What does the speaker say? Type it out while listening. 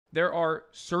there are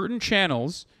certain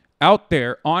channels out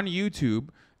there on YouTube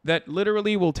that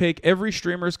literally will take every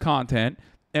streamer's content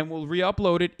and will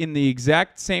re-upload it in the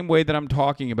exact same way that I'm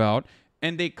talking about,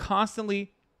 and they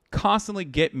constantly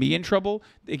get me in trouble.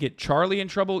 They get Charlie in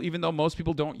trouble, even though most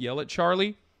people don't yell at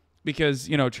Charlie because,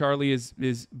 you know, Charlie is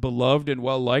beloved and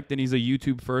well-liked, and he's a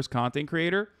YouTube-first content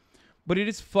creator. But it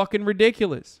is fucking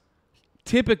ridiculous.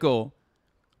 Typical.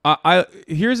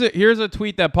 Here's a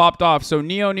tweet that popped off. So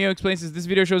Neo explains this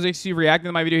video shows HC reacting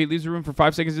to my video. He leaves the room for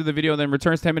 5 seconds to the video and then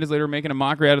returns 10 minutes later making a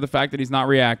mockery out of the fact that he's not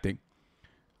reacting.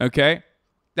 Okay?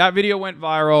 That video went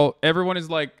viral. Everyone is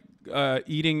like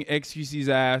eating XQC's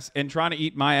ass and trying to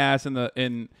eat my ass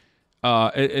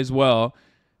as well.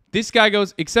 This guy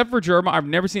goes, except for Germa, I've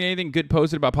never seen anything good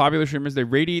posted about popular streamers. They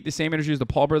radiate the same energy as the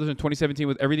Paul brothers in 2017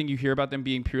 with everything you hear about them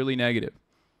being purely negative.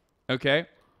 Okay?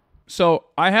 So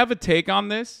I have a take on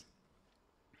this,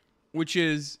 which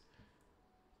is,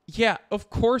 yeah, of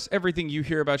course everything you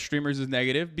hear about streamers is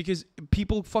negative because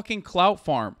people fucking clout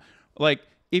farm. Like,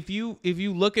 if you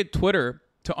look at Twitter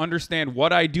to understand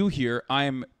what I do here, I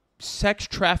am sex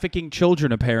trafficking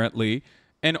children, apparently,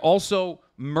 and also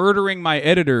murdering my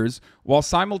editors while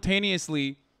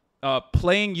simultaneously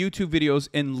playing YouTube videos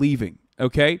and leaving,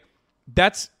 okay?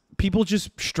 That's, people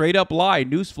just straight up lie.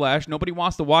 Newsflash, nobody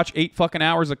wants to watch 8 fucking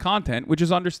hours of content, which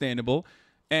is understandable.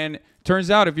 And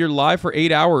turns out if you're live for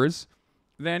 8 hours,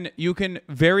 then you can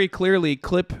very clearly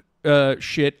clip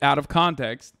shit out of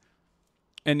context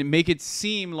and make it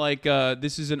seem like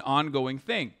this is an ongoing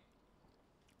thing.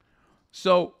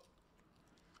 So,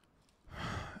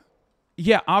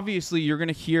 yeah, obviously you're going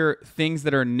to hear things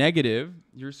that are negative.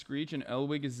 Your Screech and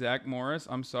Elwig is Zach Morris.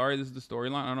 I'm sorry, this is the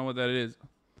storyline. I don't know what that is.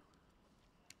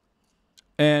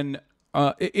 And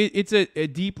it's a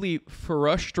deeply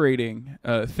frustrating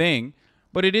thing,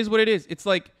 but it is what it is. It's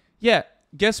like, yeah,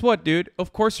 guess what, dude?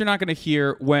 Of course you're not going to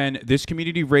hear when this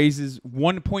community raises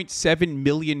 $1.7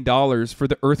 million for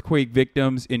the earthquake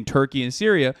victims in Turkey and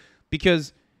Syria,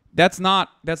 because that's not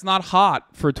hot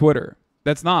for Twitter.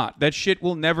 That's not. That shit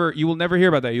will never, you will never hear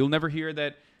about that. You'll never hear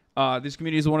that this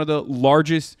community is one of the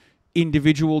largest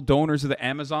individual donors of the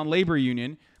Amazon Labor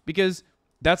Union, because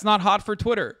that's not hot for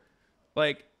Twitter.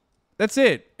 Like, that's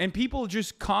it. And people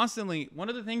just constantly, one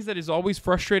of the things that is always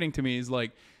frustrating to me is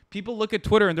like, people look at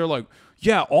Twitter and they're like,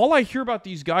 yeah, all I hear about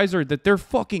these guys are that they're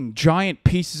fucking giant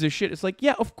pieces of shit. It's like,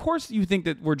 yeah, of course you think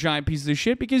that we're giant pieces of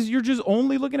shit because you're just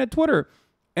only looking at Twitter.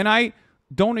 And I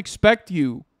don't expect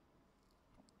you,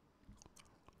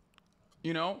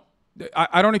 you know,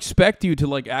 I don't expect you to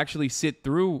like actually sit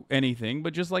through anything,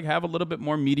 but just like have a little bit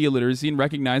more media literacy and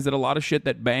recognize that a lot of shit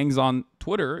that bangs on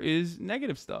Twitter is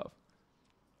negative stuff.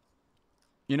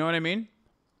 You know what I mean?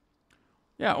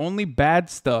 Yeah, only bad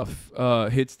stuff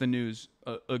hits the news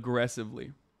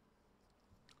aggressively.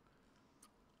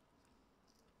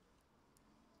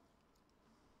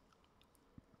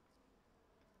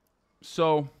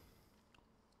 So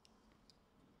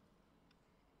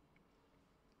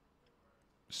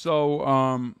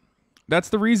that's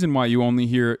the reason why you only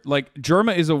hear, like,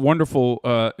 Germa is a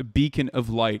wonderful beacon of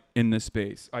light in this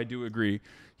space. I do agree.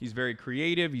 He's very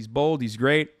creative. He's bold. He's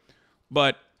great.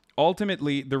 But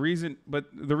ultimately, the reason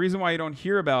why you don't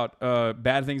hear about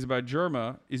bad things about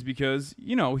Germa is because,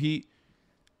 you know, he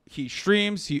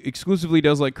streams. He exclusively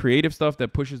does like creative stuff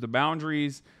that pushes the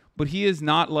boundaries. But he is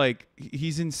not like,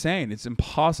 he's insane. It's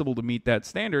impossible to meet that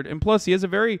standard. And plus, he has a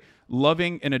very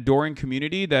loving and adoring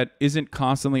community that isn't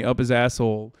constantly up his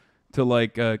asshole to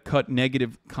like cut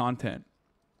negative content.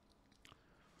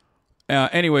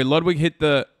 Anyway, Ludwig hit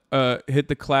the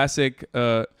classic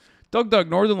Doug,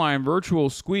 Northern Lion, Virtual,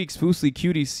 Squeaks, Foosly,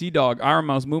 Cutie, Sea Dog, Iron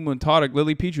Mouse, Moo Moo, Todic,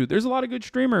 Lily Pichu. There's a lot of good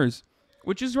streamers,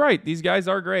 which is right. These guys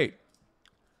are great.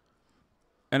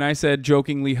 And I said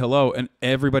jokingly hello, and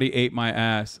everybody ate my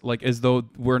ass, like as though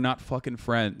we're not fucking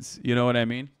friends. You know what I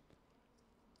mean?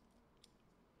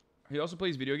 He also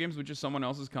plays video games, which is someone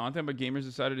else's content, but gamers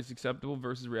decided it's acceptable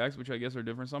versus reacts, which I guess are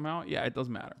different somehow. Yeah, it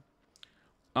doesn't matter.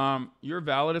 You're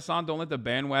valid, Hasan. Don't let the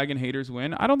bandwagon haters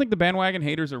win. I don't think the bandwagon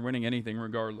haters are winning anything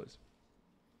regardless.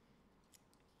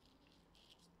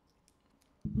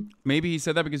 Maybe he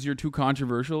said that because you're too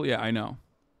controversial. Yeah, I know.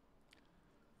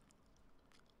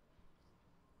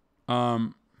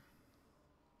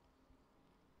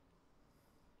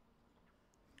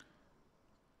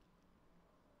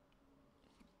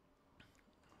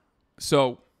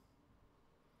 So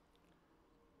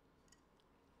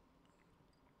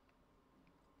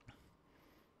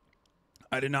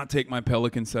I did not take my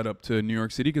Pelican setup to New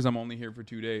York City because I'm only here for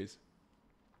 2 days.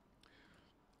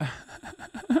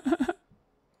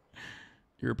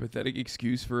 You're a pathetic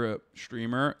excuse for a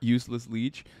streamer, useless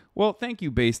leech. Well, thank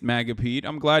you, Based Magapede.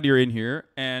 I'm glad you're in here,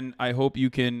 and I hope you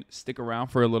can stick around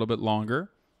for a little bit longer.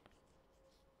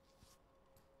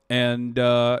 And,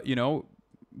 you know,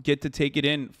 get to take it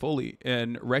in fully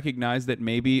and recognize that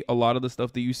maybe a lot of the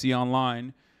stuff that you see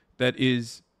online that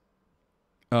is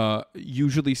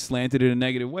usually slanted in a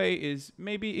negative way is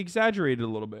maybe exaggerated a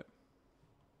little bit.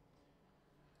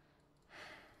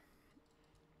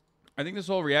 I think this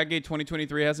whole reactgate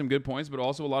 2023 has some good points, but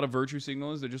also a lot of virtue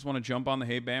signalers that just want to jump on the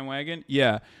hate bandwagon.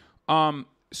 Yeah.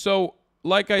 So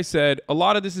like I said, a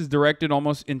lot of this is directed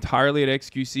almost entirely at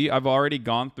XQC. I've already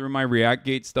gone through my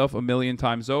reactgate stuff a million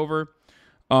times over.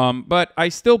 But I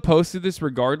still posted this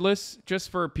regardless, just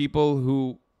for people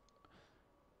who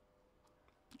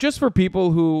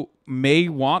may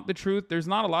want the truth. There's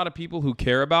not a lot of people who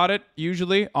care about it,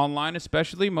 usually, online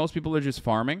especially. Most people are just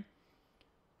farming.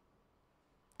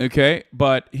 Okay,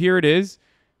 but here it is.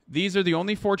 These are the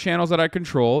only 4 channels that I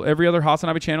control. Every other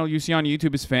HasanAbi channel you see on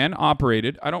YouTube is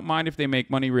fan-operated. I don't mind if they make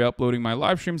money re-uploading my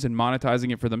live streams and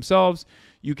monetizing it for themselves.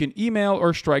 You can email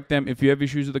or strike them if you have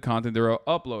issues with the content they're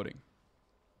uploading.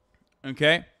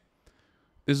 Okay?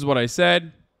 This is what I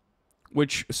said,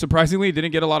 which surprisingly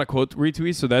didn't get a lot of quote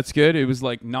retweets, so that's good. It was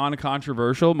like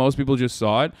non-controversial. Most people just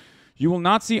saw it. You will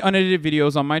not see unedited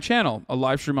videos on my channel. A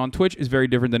live stream on Twitch is very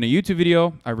different than a YouTube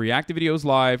video. I react to videos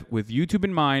live with YouTube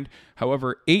in mind.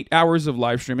 However, 8 hours of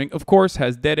live streaming, of course,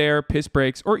 has dead air, piss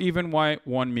breaks, or even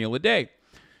one meal a day.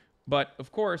 But,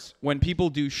 of course, when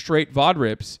people do straight VOD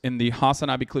rips in the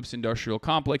hasanabiclips industrial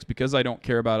complex, because I don't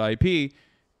care about IP,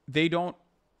 they don't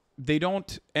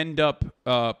end up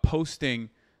posting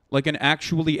like an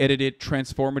actually edited,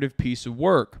 transformative piece of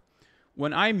work.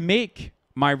 When I make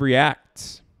my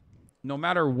reacts, no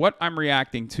matter what I'm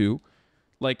reacting to,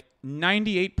 like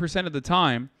 98% of the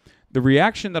time, the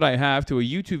reaction that I have to a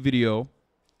YouTube video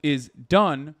is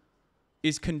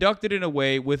conducted in a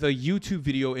way with a YouTube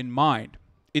video in mind.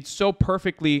 It's so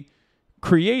perfectly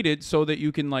created so that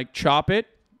you can like chop it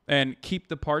and keep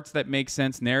the parts that make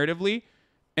sense narratively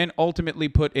and ultimately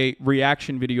put a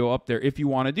reaction video up there if you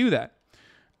want to do that.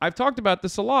 I've talked about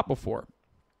this a lot before.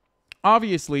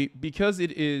 Obviously, because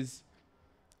it is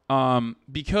done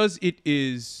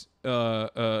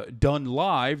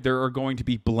live, there are going to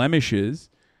be blemishes.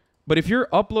 But if you're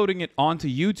uploading it onto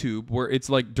YouTube, where it's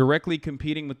like directly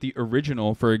competing with the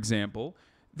original, for example,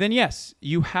 then yes,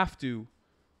 you have to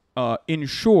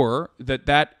ensure that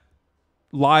that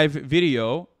live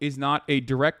video is not a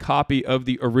direct copy of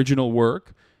the original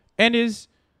work and is,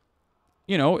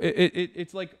 you know,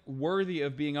 it's like worthy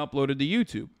of being uploaded to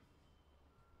YouTube.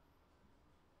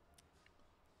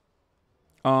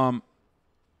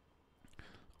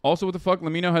 Also, what the fuck?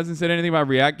 Lamino hasn't said anything about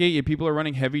reactgate, yet people are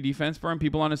running heavy defense for him.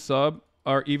 People on his sub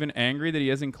are even angry that he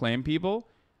hasn't claimed people.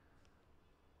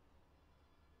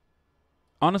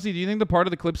 Honestly, do you think the part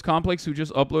of the clips complex who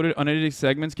just uploaded unedited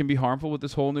segments can be harmful with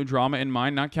this whole new drama in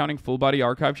mind, not counting full body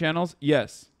archive channels?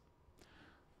 Yes.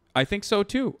 I think so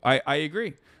too. I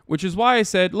agree. Which is why I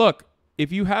said, look,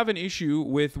 if you have an issue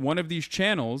with one of these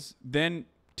channels, then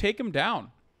take them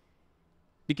down.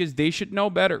 Because they should know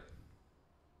better.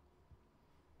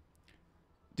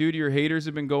 Dude, your haters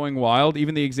have been going wild.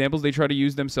 Even the examples they try to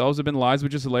use themselves have been lies,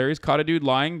 which is hilarious. Caught a dude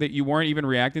lying that you weren't even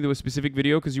reacting to a specific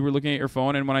video because you were looking at your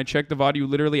phone. And when I checked the VOD, you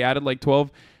literally added like 12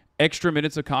 extra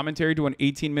minutes of commentary to an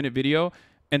 18-minute video.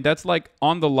 And that's like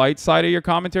on the light side of your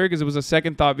commentary because it was a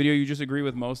second thought video. You just agree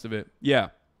with most of it. Yeah.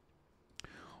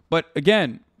 But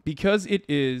again, because it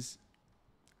is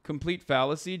complete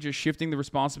fallacy, just shifting the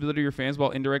responsibility of your fans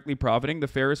while indirectly profiting, the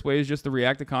fairest way is just to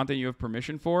react to content you have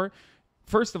permission for.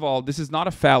 First of all, this is not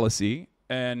a fallacy,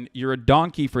 and you're a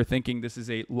donkey for thinking this is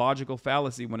a logical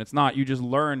fallacy when it's not. You just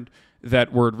learned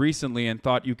that word recently and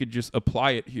thought you could just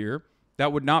apply it here.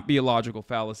 That would not be a logical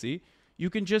fallacy. You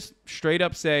can just straight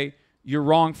up say, you're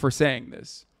wrong for saying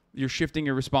this. You're shifting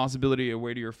your responsibility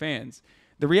away to your fans.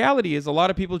 The reality is a lot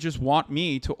of people just want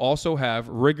me to also have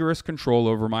rigorous control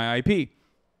over my IP.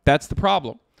 That's the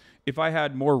problem. If I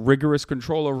had more rigorous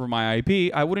control over my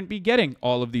IP, I wouldn't be getting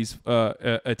all of these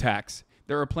attacks.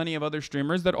 There are plenty of other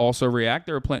streamers that also react.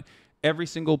 There are every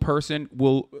single person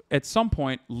will at some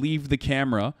point leave the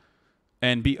camera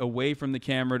and be away from the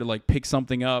camera to like pick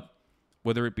something up,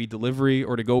 whether it be delivery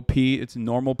or to go pee. It's a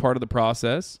normal part of the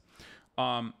process.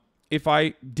 If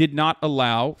I did not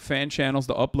allow fan channels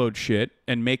to upload shit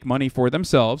and make money for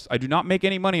themselves, I do not make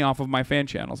any money off of my fan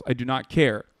channels. I do not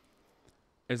care.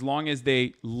 As long as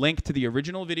they link to the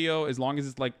original video, as long as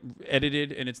it's like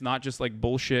edited and it's not just like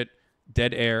bullshit,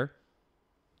 dead air.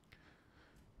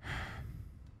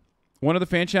 One of the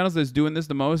fan channels that's doing this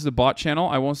the most is the bot channel.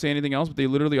 I won't say anything else, but they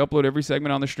literally upload every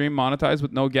segment on the stream, monetized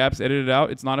with no gaps, edited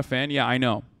out. It's not a fan. Yeah, I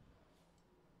know.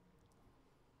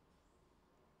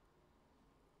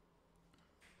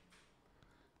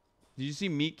 Did you see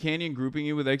Meat Canyon grouping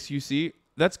you with XUC?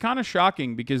 That's kind of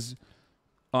shocking because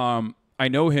I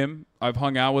know him. I've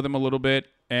hung out with him a little bit,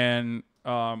 and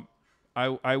I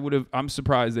would have. I'm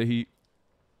surprised that he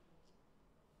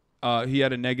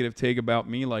had a negative take about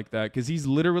me like that, because he's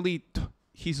literally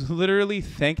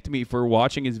thanked me for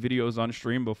watching his videos on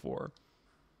stream before.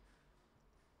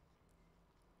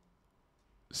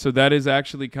 So that is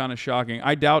actually kind of shocking.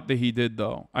 I doubt that he did,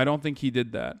 though. I don't think he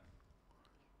did that.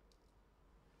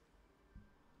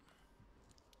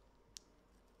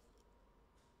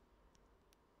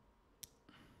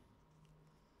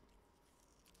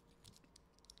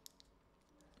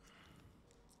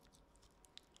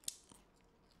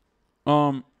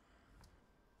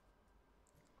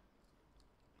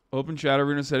 Open chat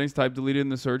arena settings, type deleted in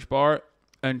the search bar,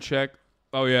 and check.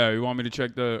 Oh, yeah, you want me to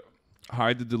check the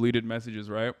hide the deleted messages,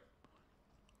 right?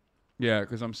 Yeah,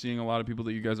 because I'm seeing a lot of people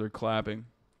that you guys are clapping.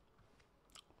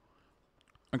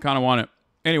 I kind of want it.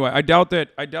 Anyway, I doubt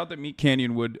that Meat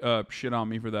Canyon would shit on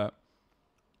me for that,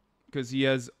 because he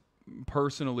has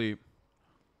personally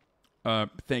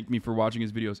thanked me for watching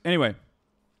his videos. Anyway.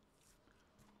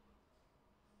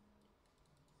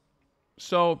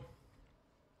 So,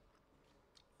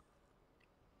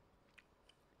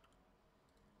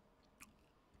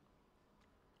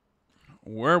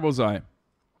 where was I?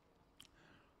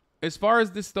 As far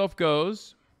as this stuff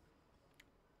goes,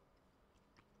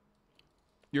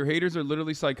 your haters are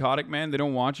literally psychotic, man. They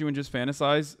don't want you and just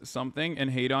fantasize something and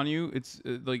hate on you. It's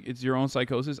like it's your own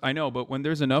psychosis. I know, but when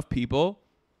there's enough people,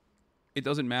 it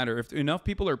doesn't matter. If enough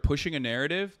people are pushing a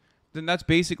narrative, then that's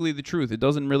basically the truth. It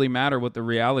doesn't really matter what the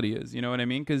reality is. You know what I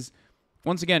mean? Because,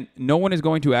 once again, no one is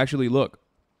going to actually look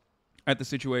at the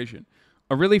situation.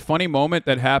 A really funny moment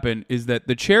that happened is that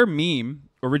the chair meme,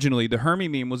 originally, the Hermie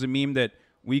meme, was a meme that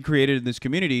we created in this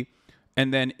community,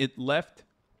 and then it left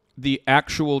the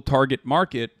actual target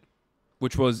market,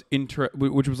 which was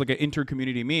like an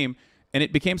inter-community meme, and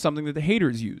it became something that the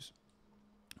haters use.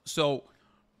 So,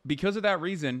 because of that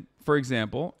reason, for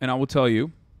example, and I will tell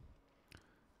you,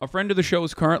 a friend of the show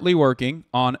is currently working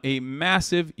on a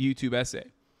massive YouTube essay.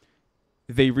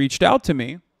 They reached out to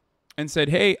me and said,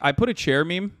 hey, I put a chair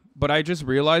meme, but I just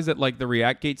realized that like the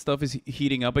reactgate stuff is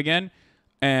heating up again.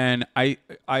 And I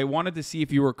wanted to see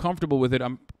if you were comfortable with it.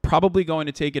 I'm probably going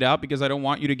to take it out because I don't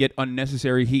want you to get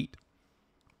unnecessary heat.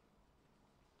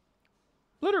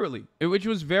 Literally, which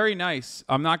was very nice.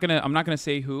 I'm not gonna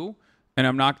say who,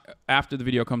 and after the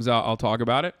video comes out, I'll talk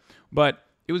about it. But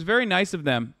it was very nice of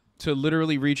them to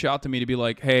literally reach out to me to be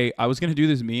like, hey, I was going to do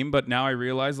this meme, but now I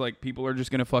realize like people are just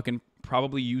going to fucking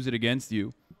probably use it against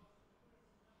you.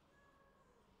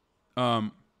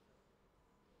 Some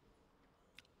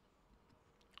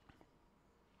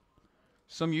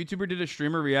YouTuber did a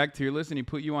streamer react tier list and he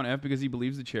put you on F because he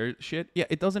believes the chair shit. Yeah,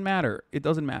 it doesn't matter. It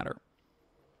doesn't matter.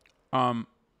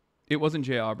 It wasn't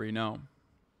Jay Aubrey, no.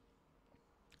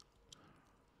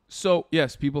 So,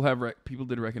 yes, people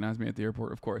did recognize me at the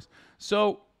airport, of course.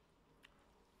 So,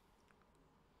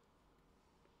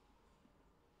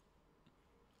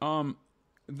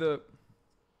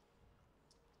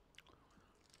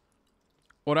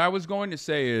 what I was going to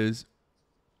say is,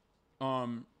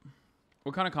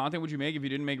 what kind of content would you make if you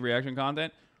didn't make reaction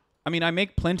content? I mean, I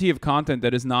make plenty of content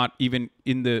that is not even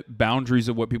in the boundaries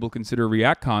of what people consider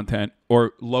react content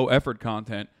or low effort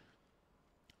content,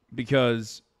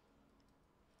 because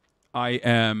I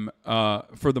am,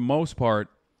 for the most part,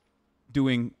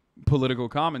 doing political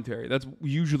commentary. That's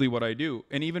usually what I do.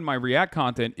 And even my react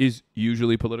content is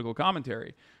usually political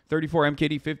commentary. 34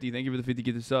 MKD50, thank you for the 50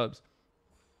 gifted subs.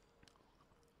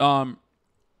 Of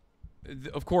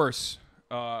course,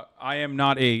 I am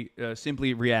not a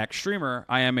simply react streamer.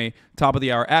 I am a top of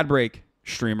the hour ad break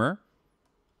streamer.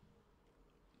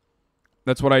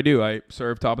 That's what I do. I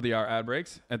serve top of the hour ad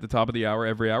breaks at the top of the hour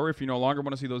every hour. If you no longer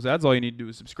want to see those ads, all you need to do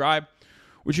is subscribe,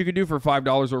 which you can do for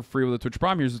 $5 or free with a Twitch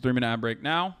Prime. Here's the 3-minute ad break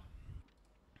now.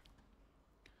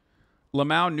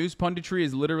 Lamau, news punditry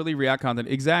is literally react content.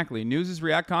 Exactly. News is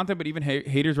react content, but even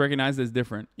haters recognize it as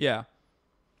different. Yeah.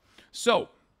 So,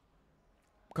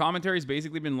 commentary has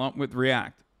basically been lumped with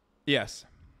react. Yes.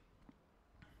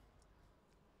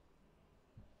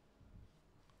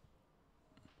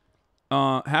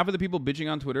 Half of the people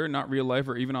bitching on Twitter, not real life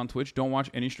or even on Twitch, don't watch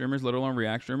any streamers, let alone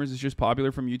react streamers. It's just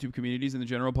popular from YouTube communities and the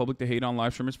general public to hate on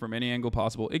live streamers from any angle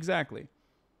possible. Exactly.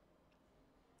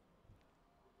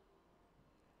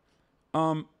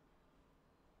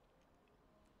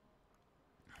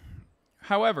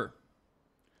 However,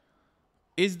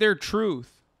 is there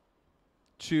truth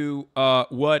to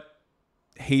what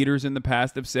haters in the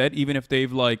past have said, even if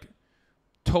they've like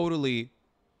totally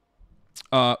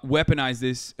weaponized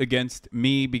this against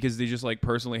me because they just like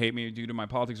personally hate me due to my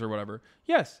politics or whatever?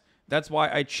 Yes, that's why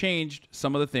I changed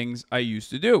some of the things I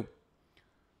used to do.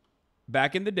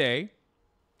 Back in the day,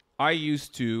 I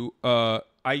used to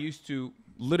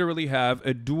literally have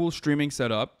a dual streaming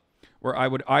setup where I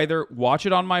would either watch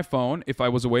it on my phone if I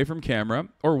was away from camera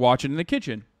or watch it in the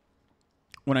kitchen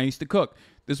when I used to cook.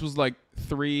 This was like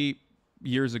 3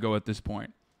 years ago at this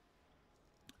point.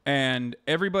 And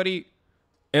everybody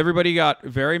got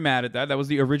very mad at that. That was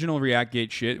the original reactgate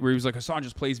shit where he was like, Hasan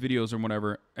just plays videos or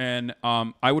whatever. And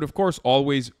I would, of course,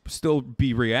 always still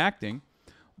be reacting,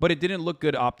 but it didn't look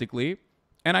good optically,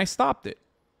 and I stopped it.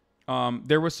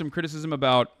 There was some criticism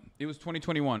about, it was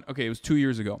 2021. Okay, it was 2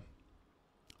 years ago.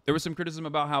 There was some criticism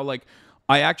about how like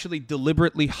I actually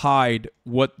deliberately hide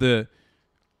what the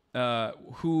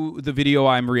who the video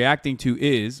I'm reacting to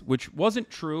is, which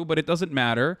wasn't true, but it doesn't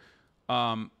matter.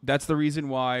 That's the reason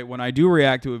why when I do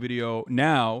react to a video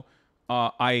now,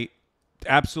 I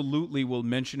absolutely will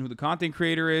mention who the content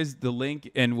creator is, the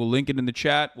link, and we'll link it in the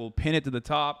chat. We'll pin it to the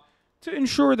top to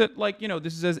ensure that, like, you know,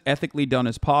 this is as ethically done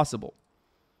as possible.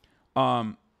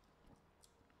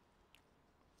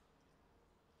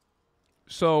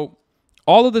 So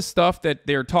all of the stuff that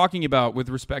they're talking about with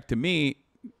respect to me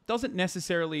doesn't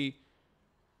necessarily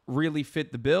really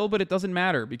fit the bill, but it doesn't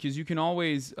matter because you can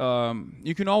always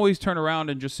turn around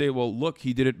and just say, well, look,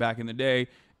 he did it back in the day,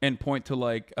 and point to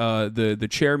like the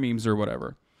chair memes or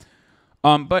whatever.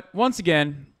 But once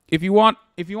again, if you want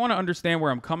to understand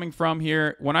where I'm coming from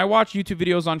here, when I watch YouTube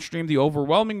videos on stream, the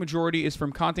overwhelming majority is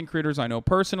from content creators I know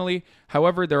personally.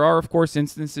 However, there are, of course,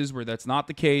 instances where that's not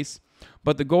the case,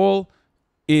 but the goal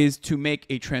is to make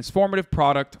a transformative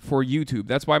product for YouTube.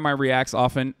 That's why my reacts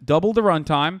often double the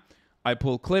runtime. I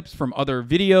pull clips from other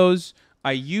videos.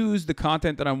 I use the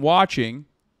content that I'm watching,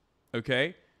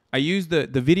 okay? I use the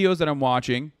videos that I'm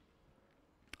watching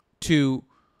to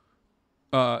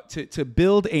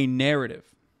build a narrative,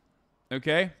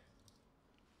 okay?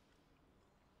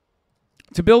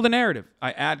 To build a narrative.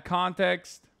 I add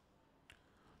context.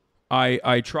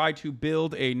 I try to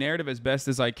build a narrative as best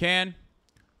as I can.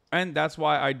 And that's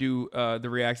why I do the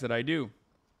reacts that I do.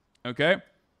 Okay?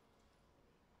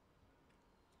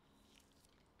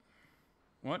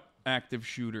 What? Active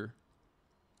shooter.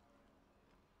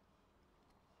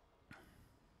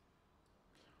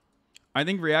 I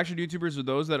think reaction YouTubers are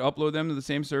those that upload them to the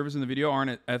same service in the video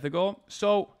aren't ethical.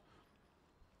 So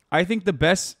I think the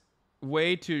best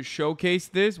way to showcase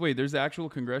this... Wait, there's the actual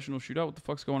congressional shootout? What the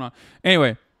fuck's going on?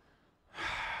 Anyway,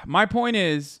 my point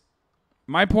is...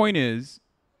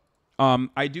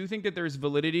 I do think that there's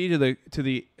validity to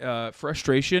the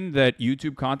frustration that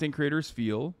YouTube content creators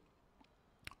feel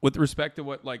with respect to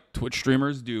what like Twitch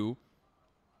streamers do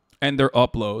and their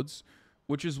uploads,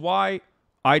 which is why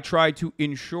I try to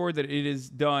ensure that it is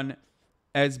done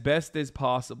as best as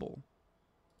possible.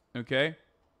 Okay?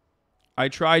 I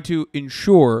try to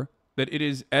ensure that it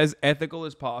is as ethical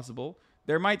as possible.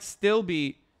 There might still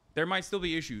be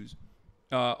issues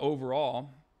overall.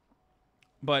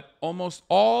 But almost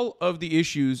all of the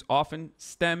issues often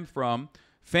stem from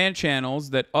fan channels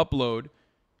that upload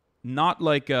not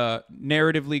like a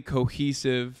narratively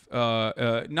cohesive,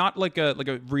 not like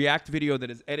a React video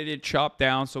that is edited, chopped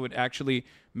down so it actually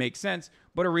makes sense,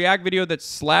 but a React video that's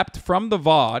slapped from the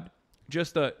VOD,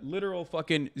 just a literal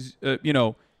fucking,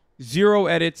 zero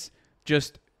edits,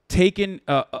 just taking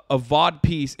a VOD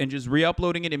piece and just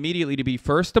re-uploading it immediately to be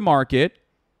first to market,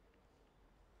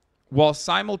 while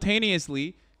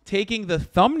simultaneously taking the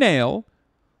thumbnail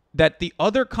that the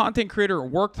other content creator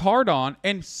worked hard on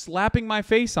and slapping my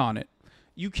face on it.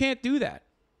 You can't do that.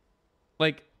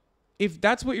 Like, if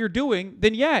that's what you're doing,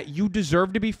 then yeah, you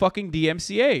deserve to be fucking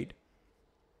DMCA'd.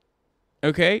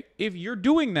 Okay? If you're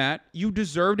doing that, you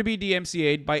deserve to be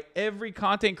DMCA'd by every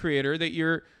content creator that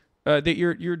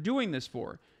you're doing this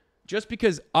for. Just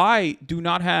because I do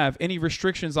not have any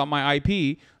restrictions on my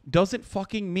IP doesn't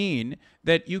fucking mean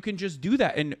that you can just do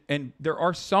that. And there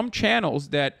are some channels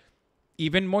that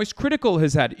even Moist Critical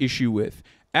has had issue with.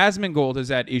 Asmongold has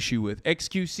had issue with.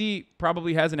 XQC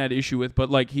probably hasn't had issue with, but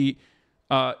like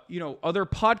other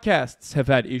podcasts have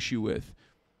had issue with.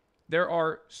 There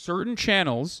are certain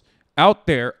channels out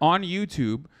there on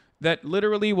YouTube that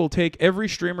literally will take every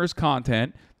streamer's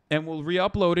content and will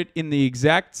re-upload it in the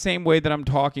exact same way that I'm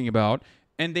talking about.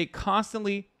 And they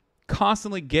constantly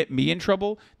get me in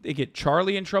trouble. They get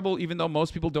Charlie in trouble, even though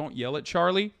most people don't yell at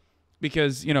Charlie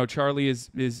because, Charlie is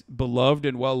beloved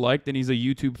and well-liked and he's a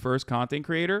YouTube-first content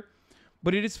creator.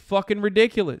 But it is fucking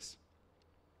ridiculous.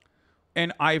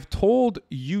 And I've told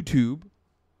YouTube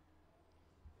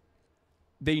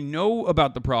they know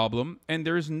about the problem, and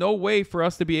there's no way for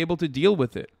us to be able to deal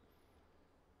with it.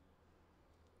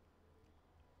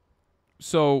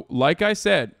 So, like I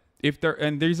said,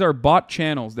 and these are bot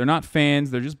channels. They're not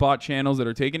fans. They're just bot channels that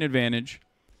are taking advantage.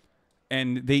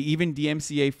 And they even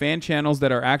DMCA fan channels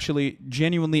that are actually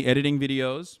genuinely editing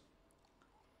videos.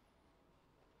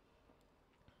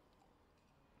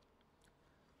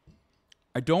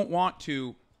 I don't want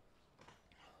to,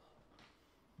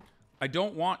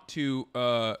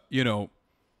 you know,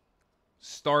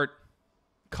 start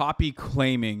copy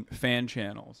claiming fan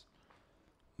channels.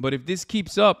 But if this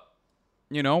keeps up,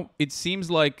 you know, it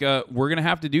seems like we're going to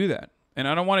have to do that. And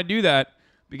I don't want to do that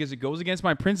because it goes against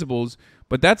my principles.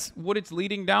 But that's what it's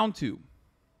leading down to.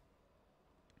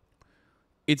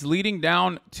 It's leading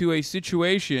down to a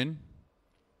situation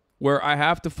where I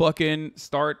have to fucking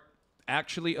start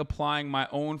actually applying my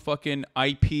own fucking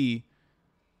IP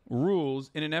rules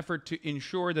in an effort to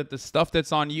ensure that the stuff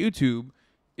that's on YouTube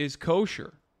is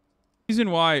kosher. The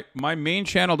reason why my main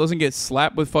channel doesn't get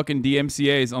slapped with fucking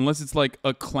DMCAs unless it's like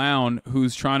a clown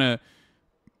who's trying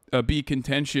to be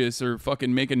contentious or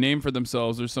fucking make a name for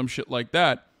themselves or some shit like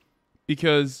that,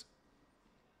 because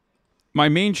my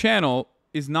main channel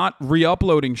is not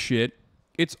re-uploading shit.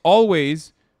 It's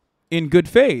always in good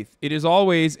faith. It is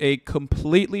always a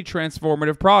completely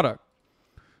transformative product.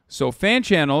 So fan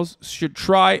channels should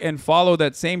try and follow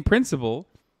that same principle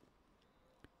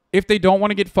if they don't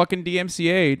want to get fucking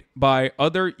DMCA'd by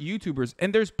other YouTubers.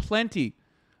 And there's plenty.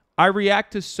 I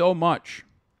react to so much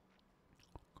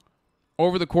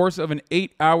over the course of an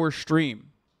 8-hour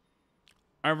stream.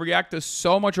 I react to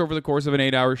so much over the course of an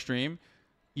 8-hour stream.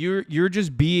 You're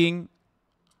just being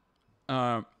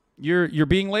you're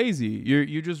being lazy.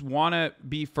 You just want to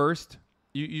be first.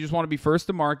 You just want to be first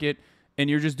to market, and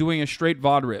you're just doing a straight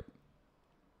VOD rip.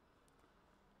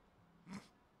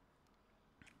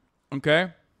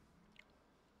 Okay?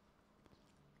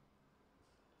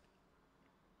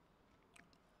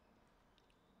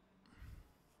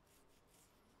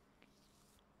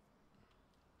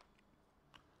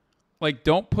 Like,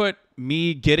 don't put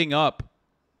me getting up.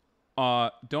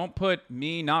 Don't put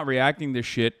me not reacting to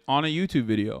shit on a YouTube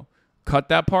video. Cut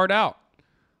that part out.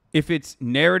 If it's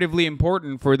narratively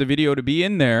important for the video to be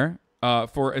in there,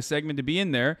 for a segment to be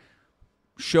in there,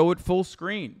 show it full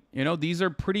screen. You know, these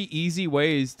are pretty easy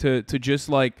ways to just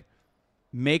like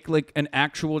make like an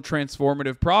actual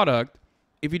transformative product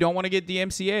if you don't want to get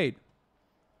DMCA'd.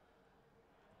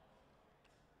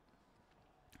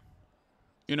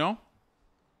 You know?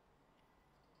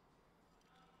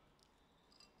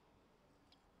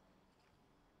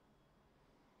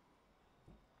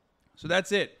 So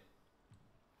that's it.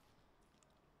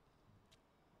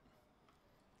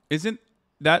 Isn't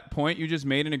that point you just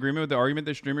made an agreement with the argument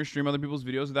that streamers stream other people's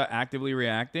videos without actively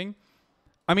reacting?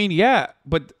 I mean, yeah,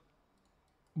 but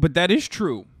that is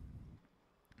true.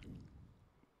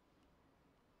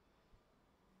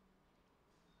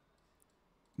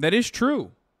 That is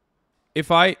true. If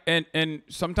I and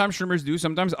sometimes streamers do,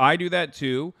 sometimes I do that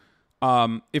too.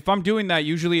 If I'm doing that,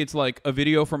 usually it's like a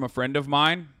video from a friend of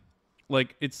mine.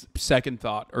 Like, it's second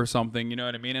thought or something, you know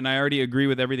what I mean? And I already agree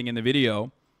with everything in the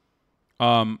video.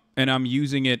 And I'm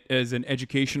using it as an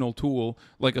educational tool,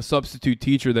 like a substitute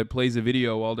teacher that plays a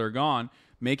video while they're gone,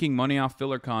 making money off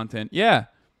filler content. Yeah.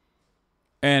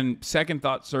 And second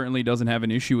thought certainly doesn't have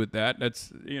an issue with that.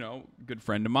 That's, you know, a good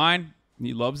friend of mine.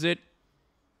 He loves it.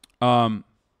 And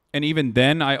even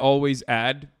then, I always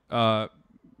add,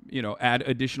 you know, add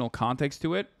additional context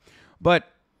to it.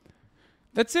 But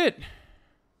that's it.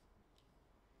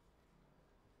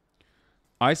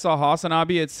 I saw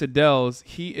HasanAbi at Siddell's.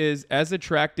 He is as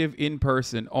attractive in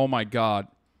person. Oh my God.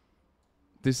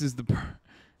 This is the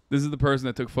person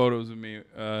that took photos of me.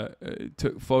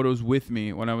 Took photos with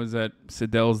me when I was at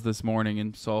Siddell's this morning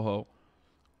in Soho.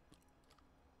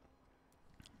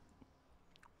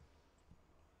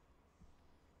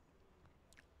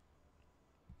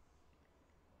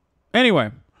 Anyway,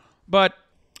 but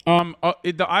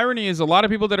the irony is a lot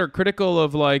of people that are critical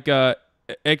of like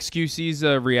XQC's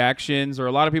reactions, or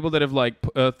a lot of people that have like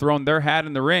thrown their hat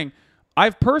in the ring,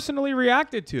 I've personally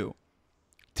reacted to.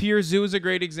 Tier Zoo is a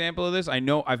great example of this. I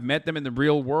know I've met them in the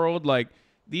real world. Like,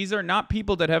 these are not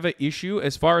people that have an issue,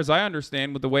 as far as I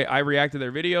understand, with the way I react to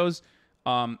their videos,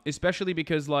 especially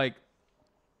because like,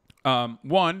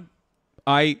 one,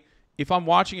 if I'm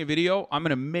watching a video, I'm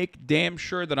gonna make damn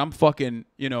sure that I'm fucking,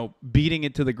 you know, beating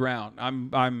it to the ground.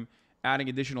 I'm adding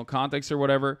additional context or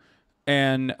whatever,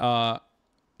 and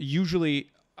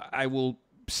usually I will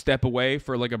step away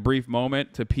for like a brief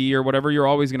moment to pee or whatever, you're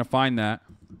always going to find that.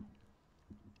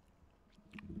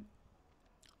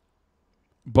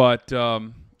 But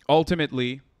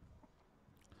ultimately,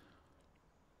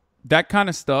 that kind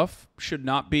of stuff should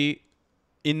not be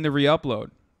in the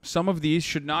re-upload. Some of these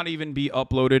should not even be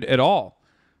uploaded at all.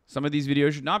 Some of these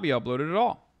videos should not be uploaded at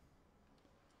all.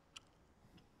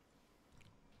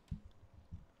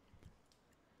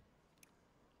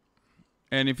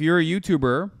 And if you're a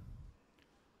YouTuber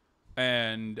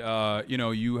and, you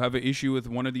know, you have an issue with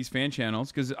one of these fan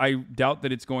channels, because I doubt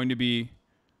that it's going to be,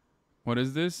 what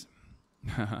is this?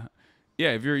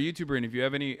 Yeah, if you're a YouTuber and if you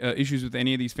have any issues with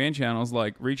any of these fan channels,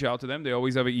 like, reach out to them. They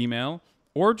always have an email.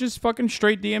 Or just fucking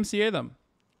straight DMCA them.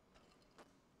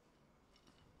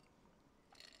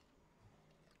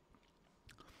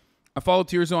 I follow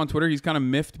Tirzo on Twitter. He's kind of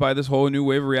miffed by this whole new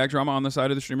wave of React drama on the side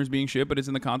of the streamers being shit, but it's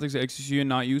in the context of XQC and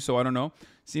not you, so I don't know.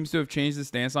 Seems to have changed his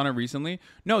stance on it recently.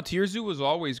 No, Tirzo was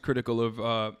always critical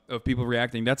of people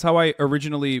reacting. That's how I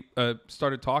originally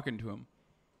started talking to him.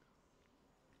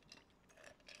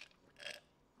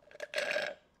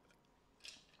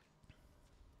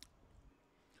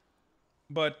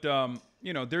 But,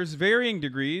 you know, there's varying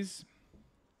degrees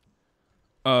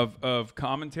of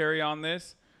commentary on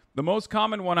this. The most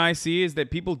common one I see is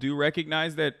that people do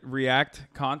recognize that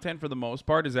React content, for the most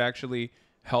part, is actually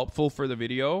helpful for the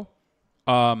video.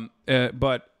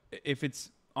 But if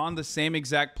it's on the same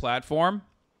exact platform,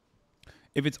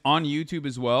 if it's on YouTube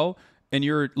as well, and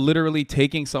you're literally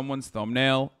taking someone's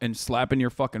thumbnail and slapping your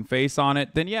fucking face on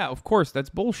it, then yeah, of course, that's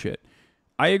bullshit.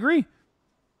 I agree.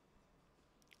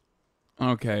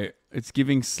 Okay, it's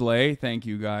giving slay. Thank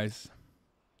you, guys.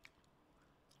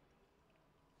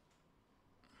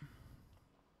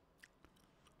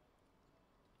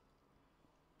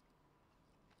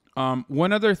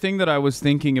 One other thing that I was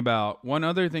thinking about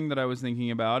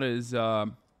is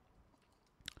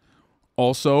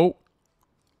also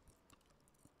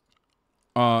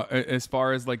as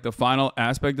far as like the final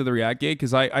aspect of the react gate,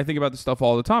 because I think about this stuff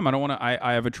all the time. I don't want to.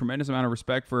 I have a tremendous amount of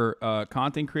respect for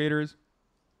content creators.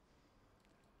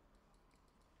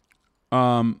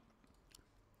 And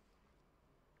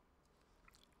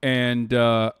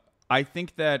I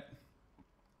think that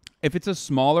if it's a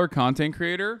smaller content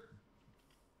creator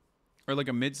or like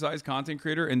a mid-sized content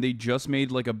creator and they just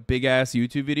made like a big-ass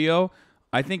YouTube video,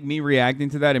 I think me reacting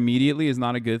to that immediately is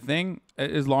not a good thing.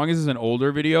 As long as it's an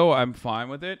older video, I'm fine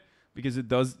with it because it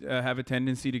does have a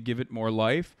tendency to give it more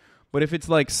life. But if it's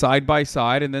like side by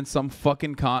side and then some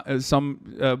fucking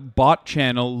bot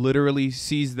channel literally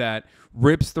sees that,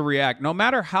 rips the react, no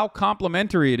matter how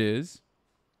complimentary it is,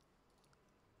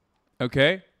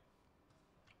 okay?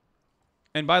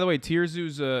 And by the way,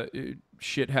 Tirzo's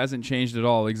shit hasn't changed at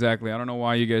all. Exactly. I don't know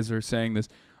why you guys are saying this.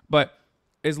 But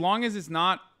as long as it's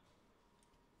not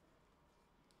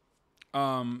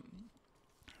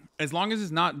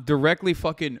directly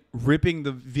fucking ripping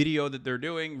the video that they're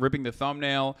doing, ripping the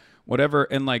thumbnail, whatever,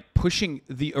 and like pushing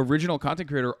the original content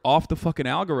creator off the fucking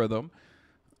algorithm,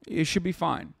 it should be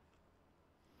fine.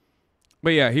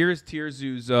 But yeah, here's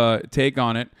Tirzo's take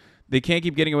on it. They can't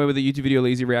keep getting away with a YouTube video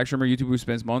lazy reaction from a YouTuber who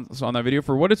spends months on that video.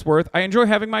 For what it's worth, I enjoy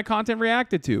having my content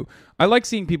reacted to. I like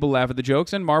seeing people laugh at the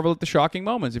jokes and marvel at the shocking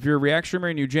moments. If you're a React streamer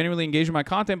and you genuinely engage in my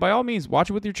content, by all means, watch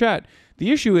it with your chat.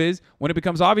 The issue is when it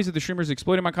becomes obvious that the streamers are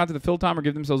exploiting my content to fill time or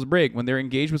give themselves a break, when they're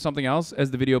engaged with something else as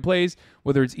the video plays,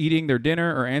 whether it's eating their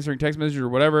dinner or answering text messages or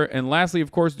whatever. And lastly,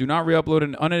 of course, do not re-upload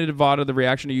an unedited VOD of the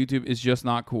reaction to YouTube. Is just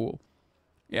not cool.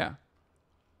 Yeah.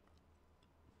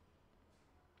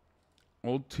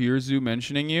 Old Tirzo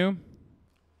mentioning you.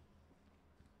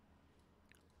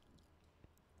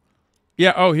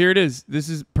 Yeah, oh, here it is. This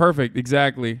is perfect.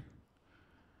 Exactly.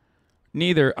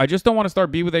 Neither. I just don't want to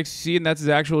start beef with XQC, and that's his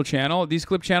actual channel. These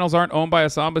clip channels aren't owned by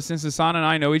Hasan, but since Hasan and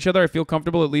I know each other, I feel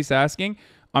comfortable at least asking.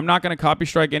 I'm not going to copy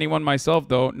strike anyone myself,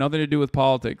 though. Nothing to do with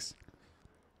politics.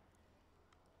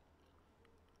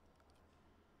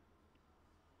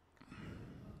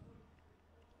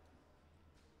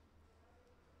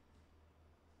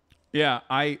 Yeah,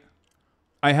 I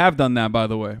have done that, by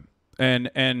the way, and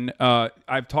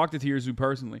I've talked to Tirzo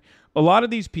personally. A lot of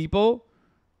these people,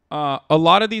 a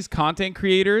lot of these content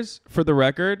creators, for the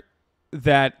record,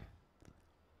 that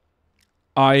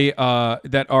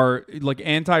that are like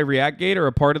anti-reactgate or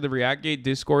a part of the reactgate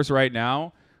discourse right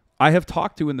now, I have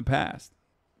talked to in the past,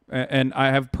 and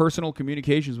I have personal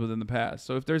communications with in the past.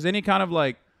 So if there's any kind of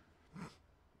like,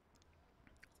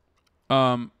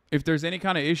 if there's any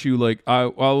kind of issue, like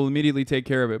I'll immediately take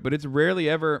care of it. But it's rarely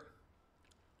ever.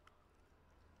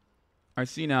 I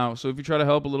see now. So if you try to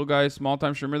help a little guy, small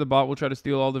time streamer, the bot will try to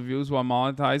steal all the views while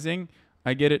monetizing.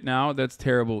 I get it now. That's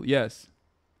terrible. Yes.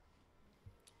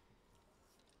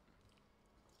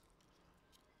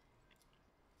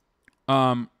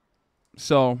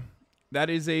 So that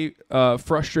is a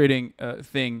frustrating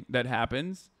thing that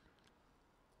happens.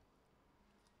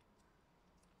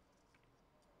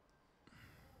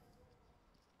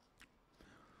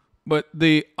 But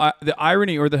the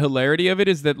irony or the hilarity of it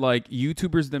is that like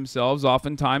YouTubers themselves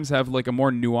oftentimes have like a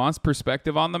more nuanced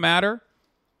perspective on the matter,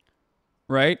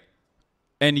 right?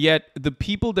 And yet the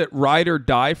people that ride or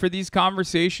die for these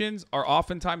conversations are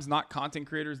oftentimes not content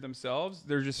creators themselves.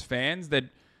 They're just fans that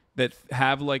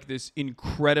have like this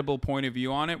incredible point of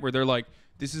view on it where they're like,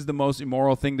 this is the most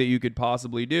immoral thing that you could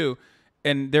possibly do.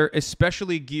 And they're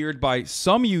especially geared by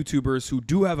some YouTubers who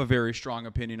do have a very strong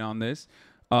opinion on this.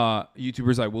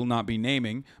 YouTubers I will not be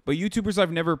naming, but YouTubers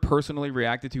I've never personally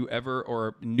reacted to ever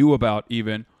or knew about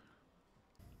even.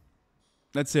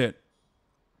 That's it.